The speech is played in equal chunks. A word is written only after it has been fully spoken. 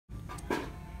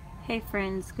Hey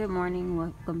friends, good morning,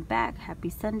 welcome back, happy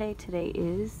Sunday. Today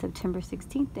is September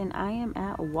 16th and I am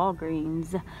at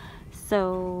Walgreens.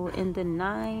 So in the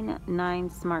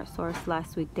 9/9 Smart Source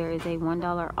last week, there is a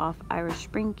 $1 off Irish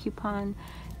Spring coupon.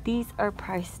 These are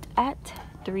priced at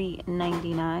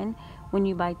 $3.99. When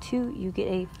you buy two, you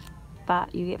get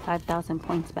 5,000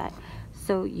 points back.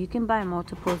 So you can buy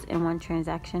multiples in one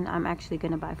transaction. I'm actually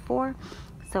going to buy four,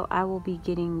 so I will be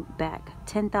getting back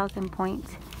 10,000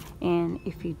 points. And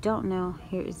if you don't know,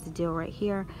 here is the deal right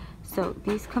here. So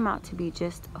these come out to be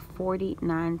just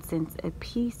 49 cents a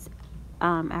piece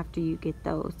after you get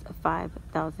those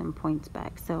 5,000 points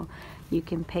back. So you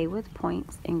can pay with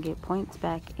points and get points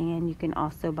back, and you can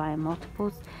also buy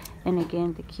multiples. And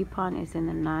again, the coupon is in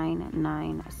the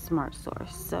 9/9 Smart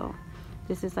Source. So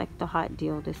this is like the hot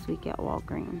deal this week at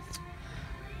Walgreens.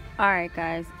 Alright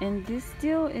guys, and this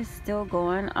deal is still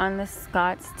going on the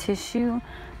Scott's tissue.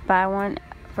 Buy one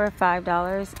for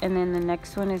 $5, and then the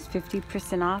next one is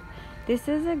 50% off. This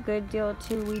is a good deal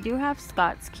too. We do have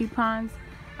Scott's coupons.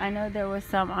 I know there was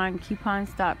some on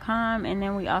coupons.com, and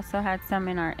then we also had some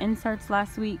in our inserts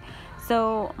last week.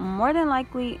 So more than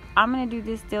likely I'm gonna do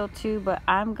this deal too, but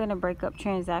I'm gonna break up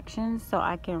transactions so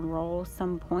I can roll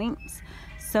some points.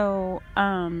 So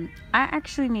I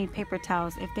actually need paper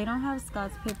towels. If they don't have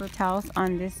Scott's paper towels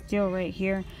on this deal right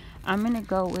here, I'm gonna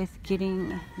go with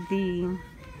getting the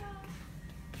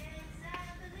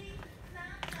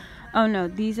oh no,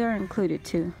 these are included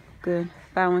too. Good.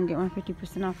 Buy one get one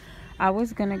 50% off. I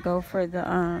was gonna go for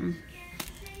the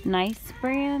Nice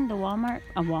brand, the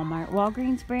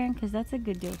Walgreens brand, because that's a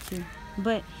good deal too.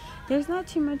 But there's not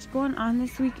too much going on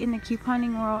this week in the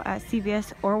couponing world at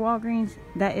CVS or Walgreens.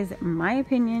 That is my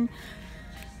opinion.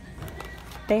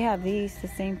 They have these the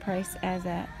same price as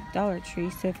at Dollar Tree.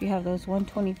 So if you have those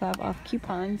 125 off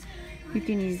coupons, you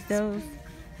can use those.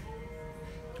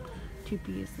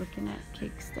 2P is looking at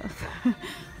cake stuff.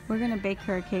 We're gonna bake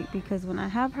her a cake because when I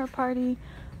have her party,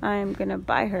 I'm gonna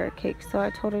buy her a cake. So I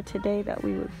told her today that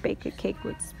we would bake a cake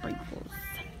with sprinkles,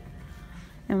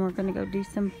 and we're gonna go do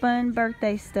some fun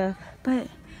birthday stuff. But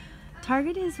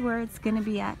Target is where it's gonna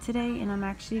be at today, and I'm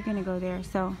actually gonna go there.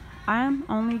 So I'm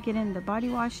only getting the body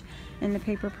wash and the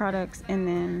paper products, and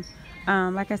then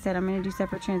like I said, I'm gonna do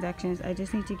separate transactions. I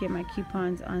just need to get my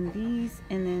coupons on these,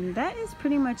 and then that is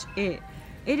pretty much it.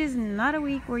 It is not a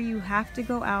week where you have to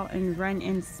go out and run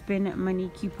and spend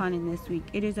money couponing this week.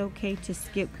 It is okay to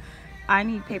skip. I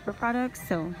need paper products,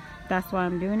 so that's why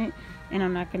I'm doing it. And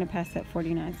I'm not going to pass that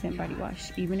 49-cent body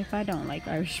wash, even if I don't like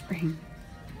Irish Spring.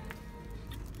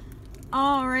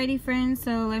 Alrighty friends,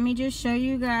 so let me just show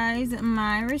you guys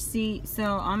my receipt.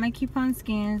 So all my coupon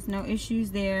scans, no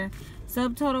issues there.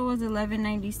 Subtotal was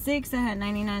 $11.96. I had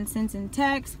 99 cents in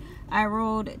tax. I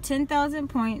rolled 10,000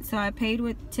 points, so I paid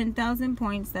with 10,000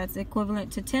 points. That's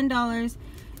equivalent to $10.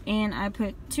 And I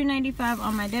put $2.95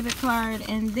 on my debit card,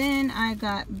 and then I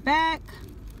got back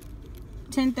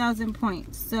 10,000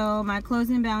 points. So my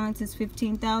closing balance is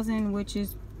 15,000, which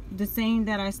is the same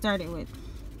that I started with,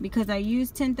 because I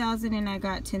used 10,000 and I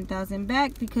got 10,000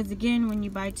 back, because again, when you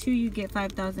buy two, you get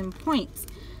 5,000 points.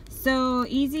 So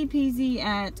easy peasy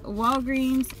at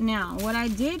Walgreens. Now what I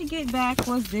did get back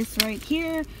was this right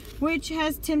here, which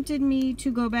has tempted me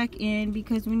to go back in,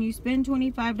 because when you spend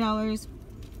 $25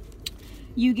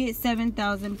 you get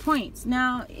 7,000 points.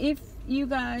 Now if you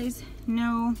guys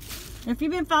know, if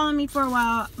you've been following me for a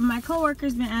while, my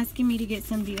coworker's been asking me to get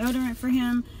some deodorant for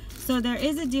him. So there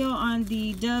is a deal on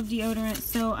the Dove deodorant,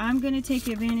 so I'm going to take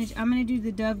advantage. I'm going to do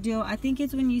the Dove deal. I think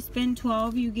it's when you spend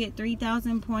 12 you get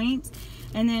 3,000 points.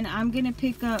 And then I'm going to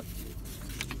pick up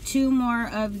two more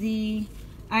of the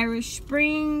Irish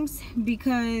Springs,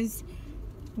 because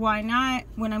why not,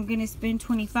 when I'm going to spend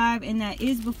 25, and that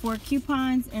is before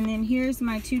coupons. And then here's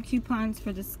my two coupons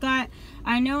for the Scott.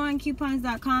 I know on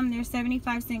coupons.com there's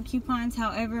 75-cent coupons.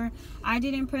 However, I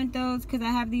didn't print those because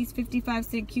I have these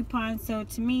 55-cent coupons. So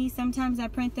to me, sometimes I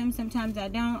print them, sometimes I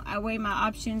don't. I weigh my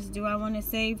options. Do I want to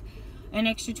save an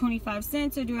extra 25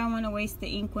 cents, or do I want to waste the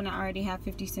ink when I already have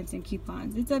 50 cents in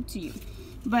coupons? It's up to you.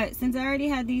 But since I already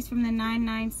had these from the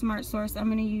 9/9 Smart Source, I'm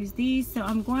going to use these. So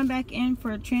I'm going back in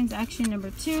for transaction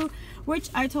number 2, which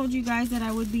I told you guys that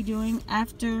I would be doing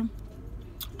after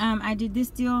I did this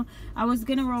deal. I was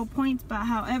going to roll points, but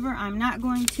however, I'm not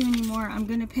going to anymore. I'm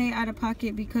going to pay out of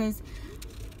pocket, because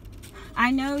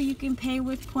I know you can pay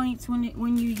with points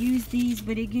when you use these,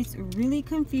 but it gets really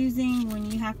confusing when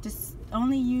you have to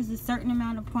only use a certain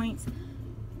amount of points.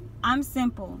 I'm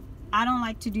simple. I don't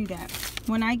like to do that.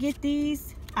 When I get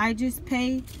these, I just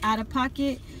pay out of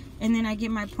pocket, and then I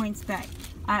get my points back.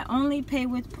 I only pay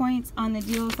with points on the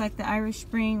deals like the Irish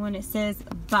Spring when it says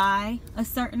buy a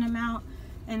certain amount.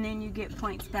 and then you get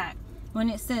points back. When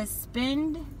it says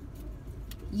spend,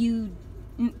 you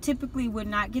typically would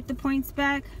not get the points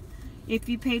back if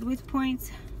you paid with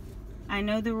points. I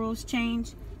know the rules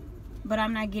change, but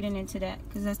I'm not getting into that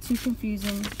because that's too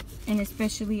confusing, and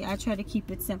especially I try to keep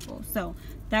it simple. So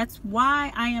that's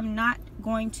why I am not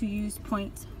going to use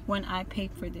points when I pay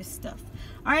for this stuff.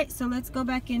 All right, so let's go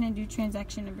back in and do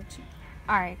transaction number 2.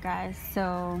 All right guys,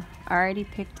 so I already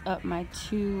picked up my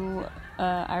 2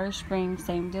 Irish Spring,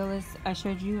 same deal as I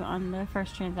showed you on the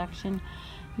first transaction.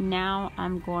 Now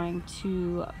I'm going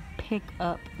to pick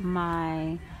up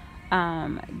my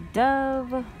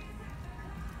Dove,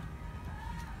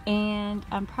 and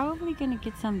I'm probably gonna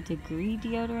get some Degree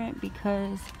deodorant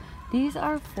because these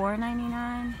are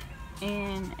 $4.99,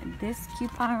 and this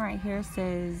coupon right here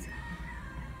says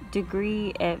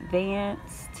Degree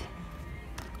Advanced,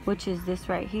 which is this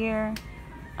right here.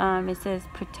 It says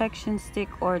protection stick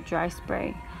or dry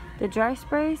spray. The dry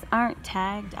sprays aren't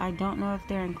tagged. I don't know if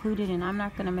they're included, and I'm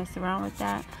not gonna mess around with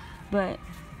that. But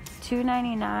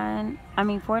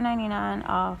 $4.99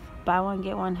 off, buy one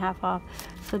get one half off.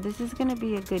 So this is gonna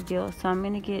be a good deal. So I'm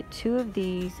gonna get 2 of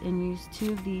these and use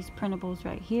 2 of these printables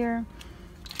right here,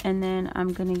 and then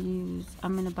I'm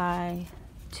gonna buy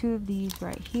 2 of these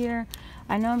right here.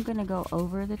 I know I'm gonna go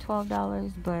over the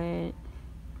 $12, but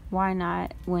why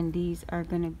not when these are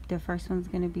gonna, the first one's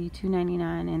gonna be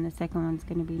 $2.99 and the second one's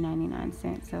gonna be 99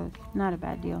 cents, so not a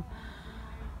bad deal.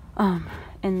 And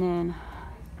then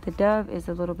the Dove is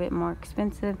a little bit more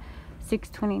expensive,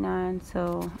 $6.29,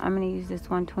 so I'm gonna use this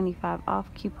 125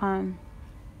 off coupon.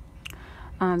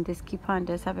 This coupon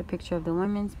does have a picture of the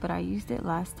women's, but I used it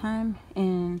last time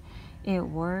and it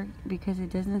worked because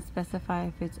it doesn't specify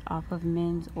if it's off of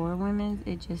men's or women's.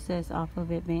 It just says off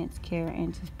of Advanced Care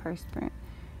Antiperspirant,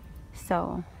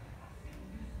 so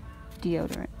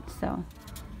deodorant. So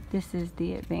this is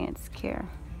the Advanced Care,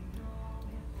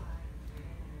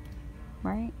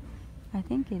 right? I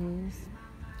think it is.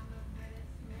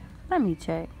 Let me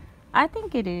check. I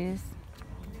think it is.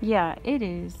 Yeah, it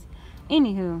is.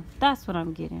 Anywho, that's what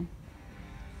I'm getting.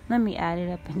 Let me add it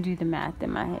up and do the math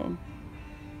in my head.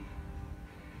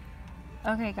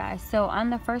 Okay guys, so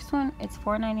on the first one it's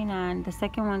 $4.99. The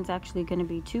second one's actually going to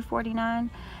be $2.49,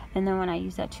 and then when I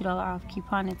use that $2 off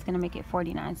coupon, it's going to make it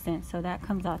 49 cents. So that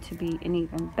comes out to be an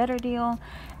even better deal.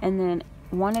 And then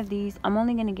one of these, I'm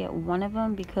only going to get one of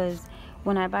them because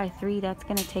when I buy 3, that's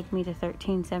going to take me to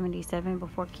 $13.77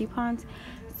 before coupons.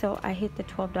 So I hit the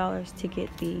 $12 to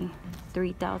get the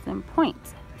 3,000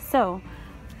 points. So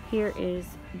here is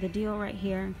the deal right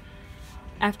here.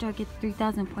 After I get the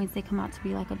 3,000 points, they come out to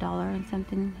be like $1 and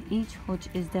something each, which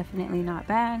is definitely not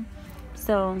bad.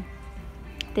 So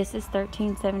this is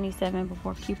 $13.77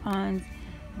 before coupons.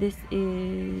 This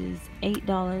is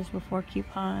 $8 before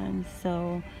coupons.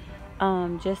 So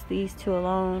just these 2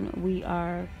 alone, we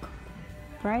are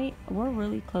right. We're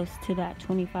really close to that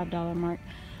 $25 mark.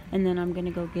 And then I'm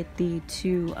gonna go get the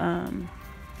 2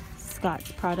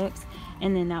 Scott's products,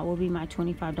 and then that will be my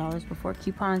 $25 before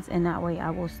coupons, and that way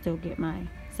I will still get my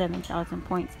 7,000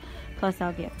 points, plus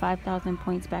I'll get 5,000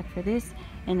 points back for this,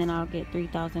 and then I'll get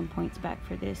 3,000 points back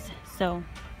for this. So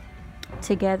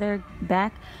together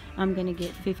back I'm gonna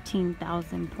get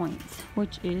 15,000 points,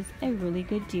 which is a really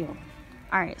good deal.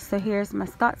 Alright, so here's my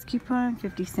Scott's coupon,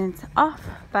 50 cents off,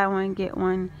 buy one get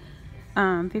one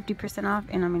 50% off,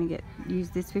 and I'm gonna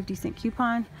use this 50-cent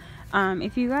coupon.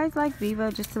 If you guys like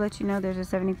Viva, just to let you know, there's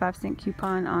a 75-cent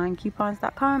coupon on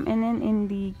coupons.com, and then in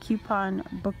the coupon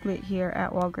booklet here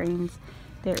at Walgreens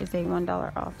there is a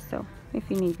 $1 off. So if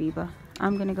you need Viva,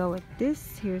 I'm gonna go with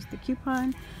this. Here's the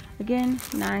coupon again,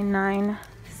 99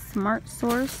 Smart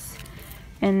Source,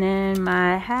 and then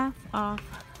my half off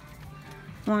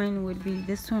one would be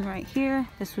this one right here.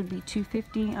 This would be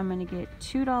 $2.50. I'm gonna get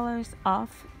 $2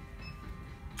 off.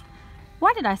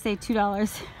 Why did I say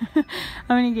 $2? I'm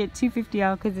gonna get $2.50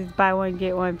 off because it's buy one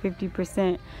get one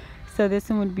 50%. So this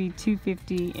one would be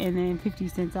 $2.50 and then 50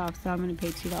 cents off. So I'm gonna pay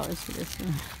 $2 for this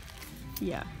one.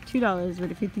 Yeah, $2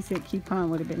 with a 50-cent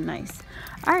coupon would have been nice.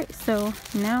 All right, so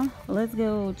now let's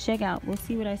go check out. We'll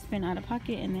see what I spent out of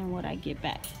pocket and then what I get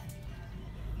back.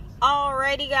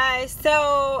 Alrighty guys,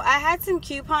 so I had some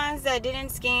coupons that didn't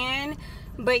scan.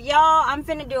 But y'all, I'm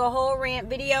finna do a whole rant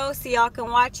video so y'all can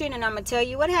watch it, and I'm gonna tell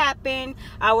you what happened.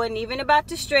 I wasn't even about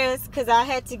to stress because I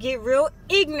had to get real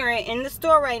ignorant in the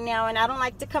store right now, and I don't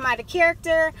like to come out of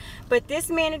character, but this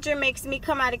manager makes me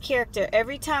come out of character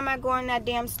every time I go in that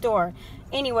damn store.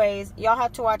 Anyways, y'all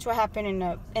have to watch what happened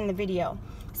in the video.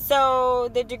 So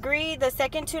the degree, the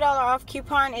second $2 off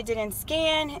coupon, it didn't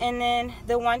scan, and then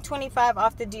the $125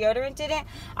 off the deodorant didn't.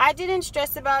 I didn't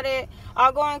stress about it.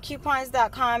 I'll go on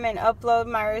coupons.com and upload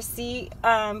my receipt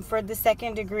for the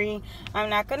second degree. I'm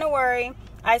not gonna worry.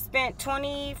 I spent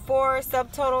 $24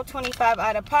 subtotal, $25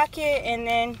 out of pocket, and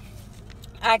then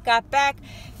I got back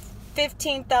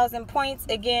 15,000 points.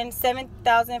 Again,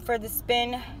 7,000 for the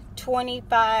spin,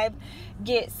 25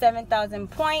 get 7,000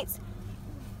 points.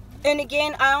 And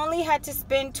again, I only had to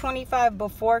spend 25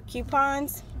 before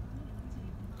coupons.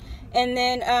 And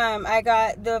then I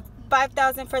got the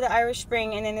 5,000 for the Irish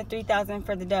Spring, and then the 3,000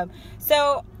 for the Dove.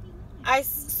 So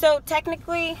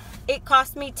technically it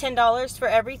cost me $10 for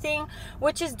everything,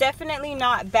 which is definitely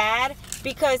not bad,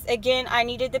 because again, I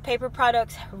needed the paper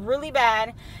products really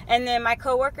bad. And then my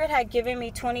coworker had given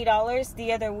me $20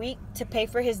 the other week to pay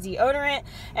for his deodorant,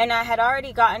 and I had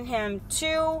already gotten him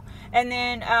 2. And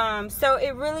then so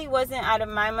it really wasn't out of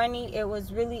my money, it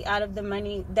was really out of the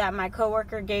money that my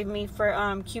coworker gave me for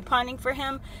couponing for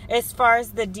him as far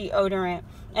as the deodorant.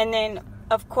 And then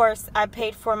of course I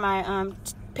paid for my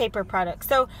paper products.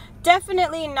 So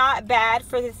definitely not bad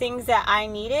for the things that I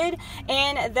needed.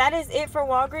 And that is it for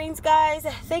Walgreens, guys.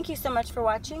 Thank you so much for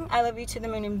watching. I love you to the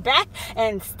moon and back,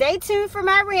 and stay tuned for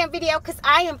my rant video, because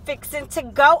I am fixing to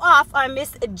go off on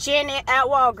Miss Janet at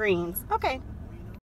Walgreens. Okay.